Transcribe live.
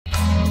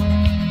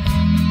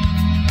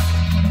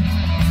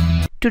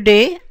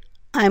Today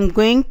I am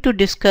going to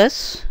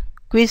discuss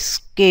quiz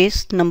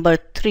case number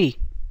 3.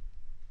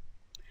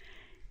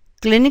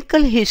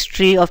 Clinical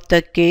history of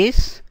the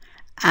case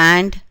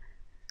and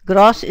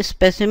gross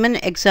specimen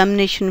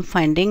examination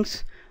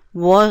findings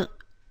were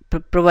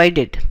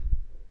provided.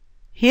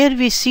 Here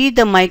we see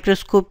the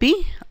microscopy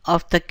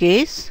of the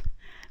case,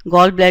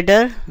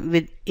 gallbladder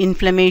with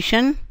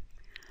inflammation,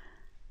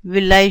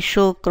 villi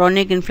show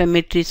chronic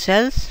inflammatory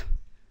cells.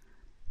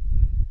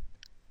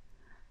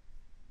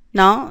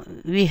 Now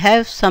we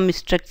have some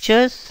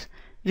structures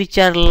which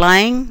are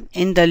lying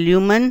in the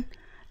lumen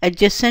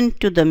adjacent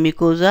to the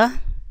mucosa.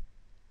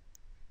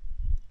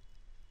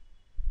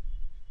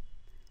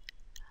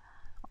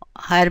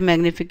 Higher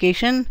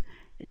magnification,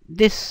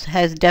 this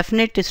has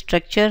definite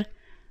structure,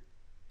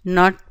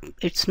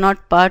 it's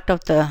not part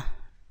of the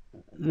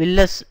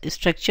villous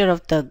structure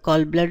of the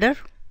gallbladder.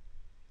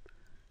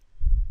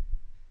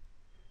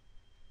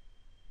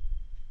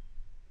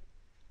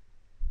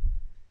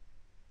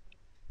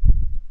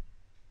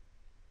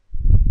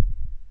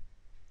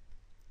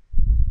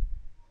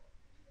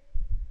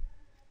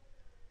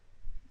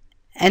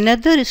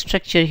 Another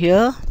structure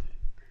here,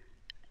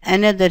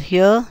 another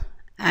here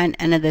and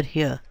another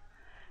here.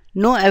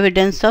 No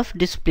evidence of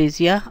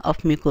dysplasia of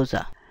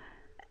mucosa.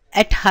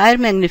 At higher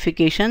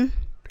magnification,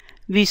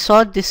 we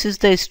saw this is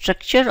the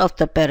structure of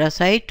the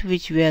parasite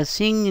which we are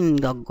seeing in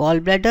the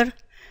gallbladder.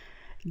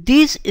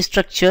 These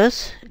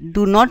structures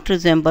do not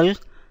resemble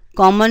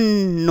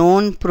common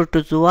known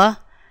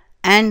protozoa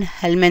and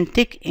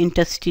helminthic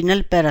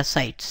intestinal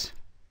parasites.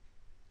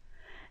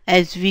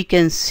 As we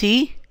can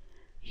see,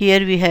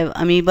 here we have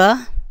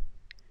amoeba,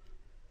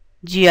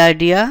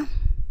 giardia,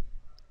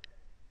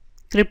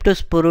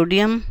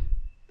 cryptosporidium,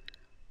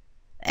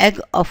 egg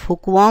of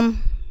hookworm,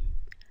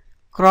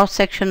 cross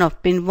section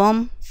of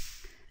pinworm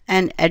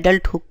and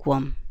adult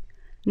hookworm.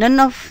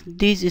 None of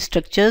these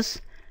structures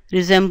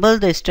resemble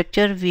the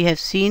structure we have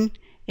seen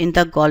in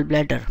the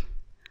gallbladder.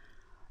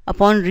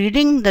 Upon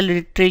reading the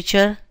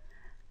literature,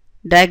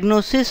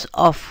 diagnosis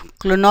of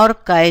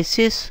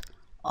Clonorchiasis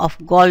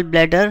of Gall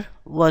Bladder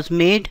was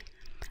made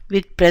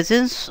with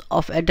presence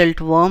of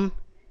adult worm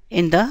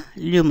in the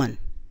lumen.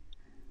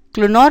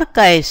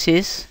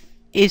 Clonorchiasis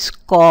is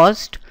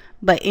caused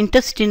by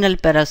intestinal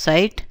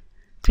parasite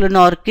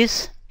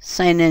Clonorchis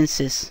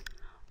sinensis,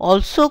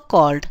 also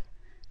called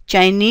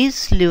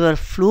Chinese liver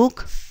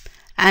fluke,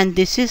 and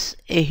this is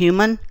a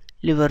human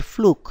liver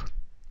fluke.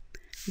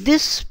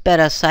 This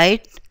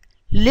parasite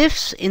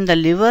lives in the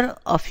liver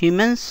of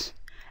humans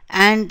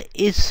and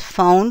is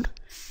found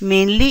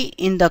mainly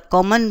in the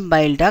common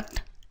bile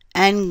duct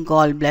and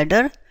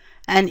gallbladder,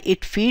 and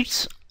it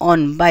feeds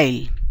on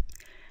bile.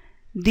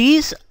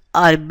 These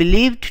are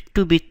believed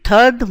to be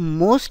third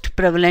most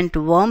prevalent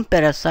worm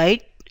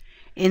parasite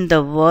in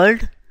the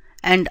world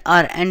and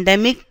are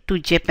endemic to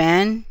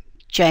Japan,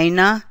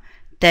 China,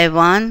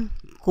 Taiwan,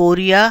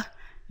 Korea,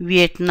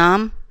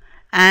 Vietnam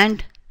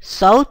and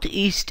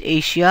Southeast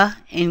Asia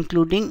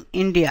including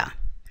India.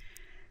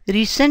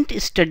 Recent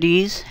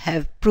studies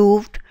have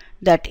proved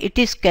that it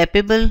is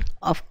capable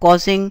of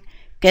causing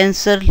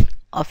cancer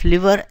of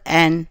liver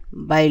and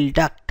bile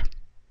duct.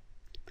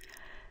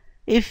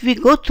 If we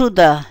go through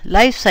the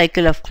life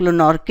cycle of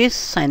Clonorchis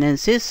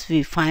sinensis,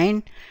 we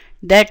find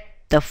that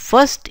the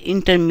first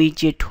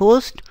intermediate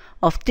host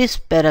of this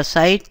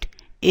parasite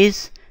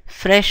is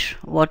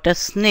freshwater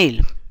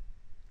snail.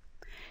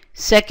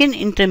 Second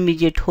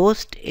intermediate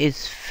host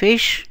is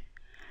fish,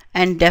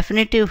 and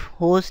definitive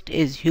host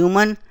is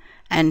human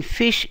and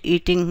fish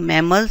eating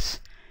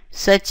mammals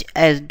such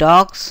as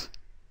dogs,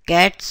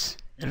 cats,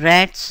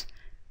 rats,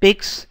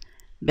 pigs,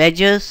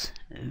 badgers,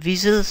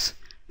 weasels,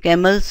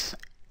 camels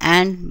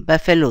and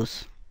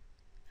buffaloes.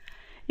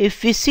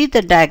 If we see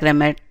the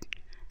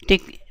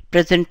diagrammatic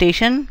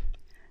presentation,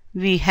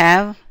 we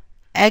have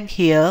egg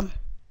here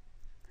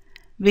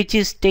which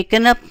is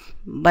taken up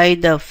by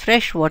the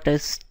freshwater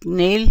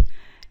snail,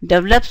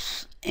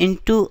 develops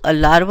into a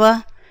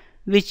larva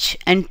which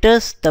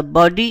enters the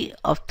body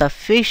of the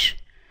fish,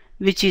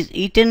 which is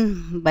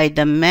eaten by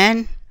the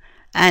man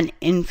and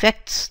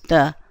infects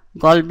the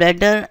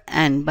gallbladder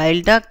and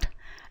bile duct,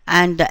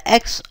 and the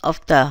eggs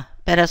of the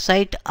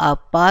parasite are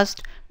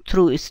passed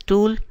through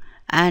stool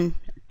and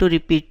to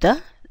repeat the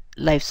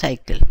life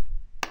cycle.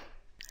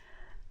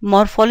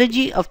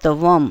 Morphology of the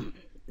worm.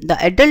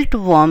 The adult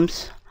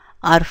worms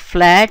are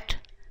flat,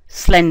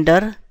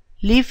 slender,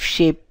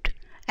 leaf-shaped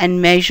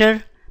and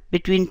measure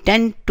between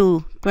 10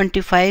 to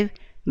 25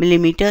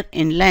 mm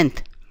in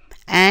length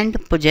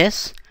and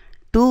possess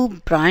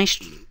 2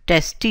 branched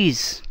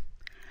testes.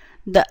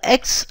 The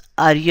eggs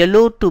are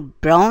yellow to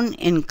brown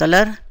in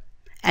color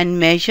and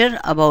measure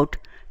about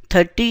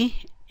 30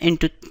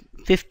 into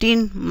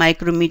 15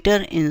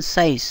 micrometer in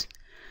size.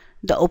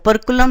 The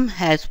operculum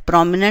has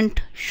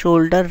prominent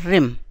shoulder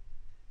rim.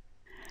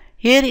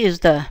 Here is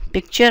the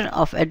picture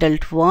of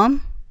adult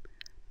worm.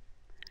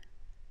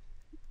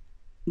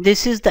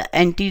 This is the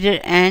anterior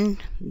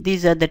end,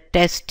 these are the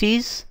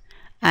testes,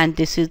 and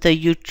this is the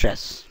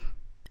uterus.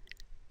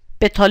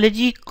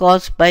 Pathology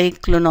caused by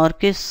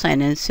Clonorchiasis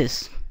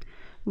sinensis.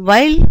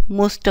 While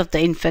most of the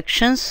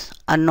infections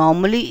are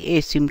normally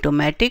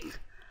asymptomatic,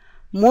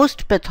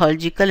 most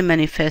pathological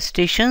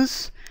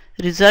manifestations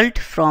result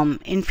from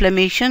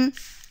inflammation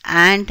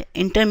and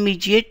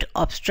intermediate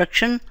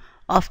obstruction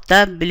of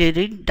the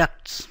biliary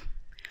ducts.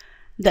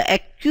 The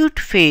acute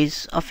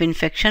phase of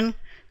infection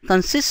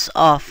consists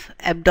of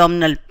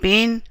abdominal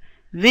pain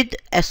with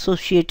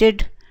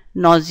associated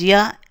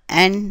nausea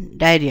and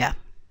diarrhea.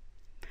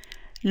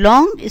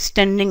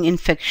 Long-standing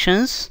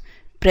infections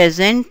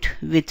present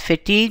with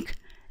fatigue,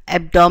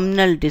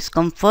 abdominal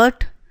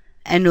discomfort,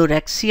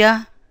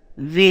 anorexia,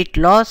 weight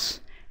loss,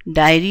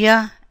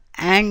 diarrhea,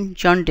 and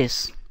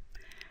jaundice.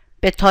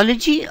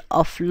 Pathology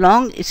of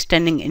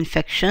long-standing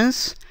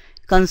infections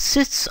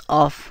consists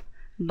of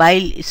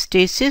bile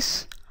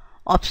stasis,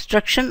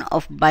 obstruction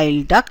of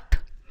bile duct,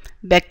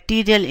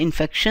 bacterial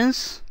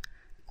infections,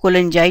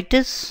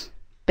 cholangitis,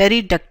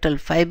 periductal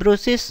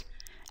fibrosis,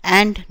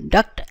 and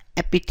duct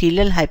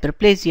epithelial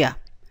hyperplasia.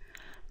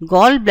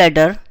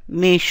 Gallbladder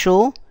may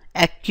show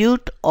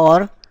acute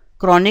or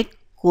chronic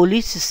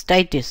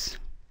cholecystitis.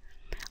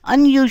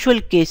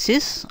 Unusual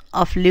cases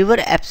of liver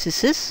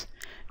abscesses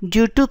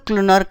due to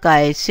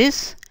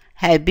clonorchiasis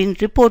have been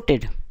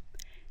reported.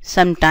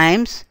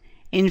 Sometimes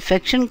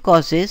infection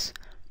causes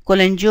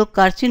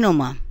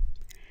cholangiocarcinoma.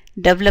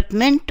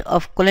 Development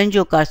of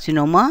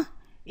cholangiocarcinoma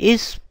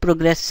is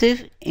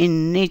progressive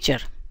in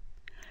nature.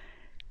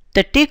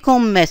 The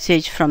take-home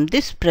message from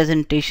this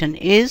presentation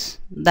is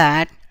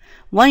that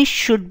one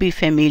should be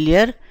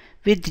familiar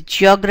with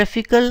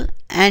geographical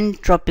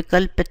and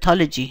tropical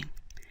pathology.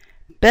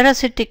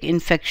 Parasitic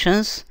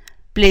infections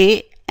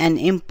play an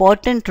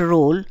important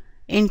role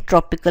in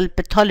tropical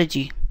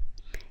pathology.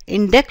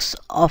 Index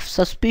of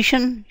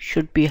suspicion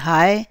should be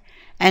high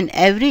and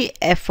every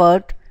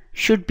effort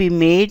should be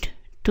made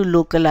to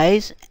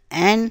localize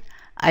and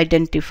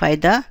identify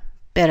the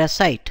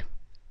parasite.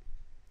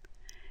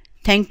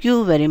 Thank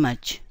you very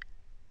much.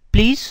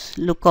 Please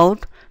look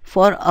out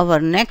for our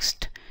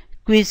next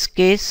quiz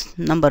case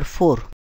number 4.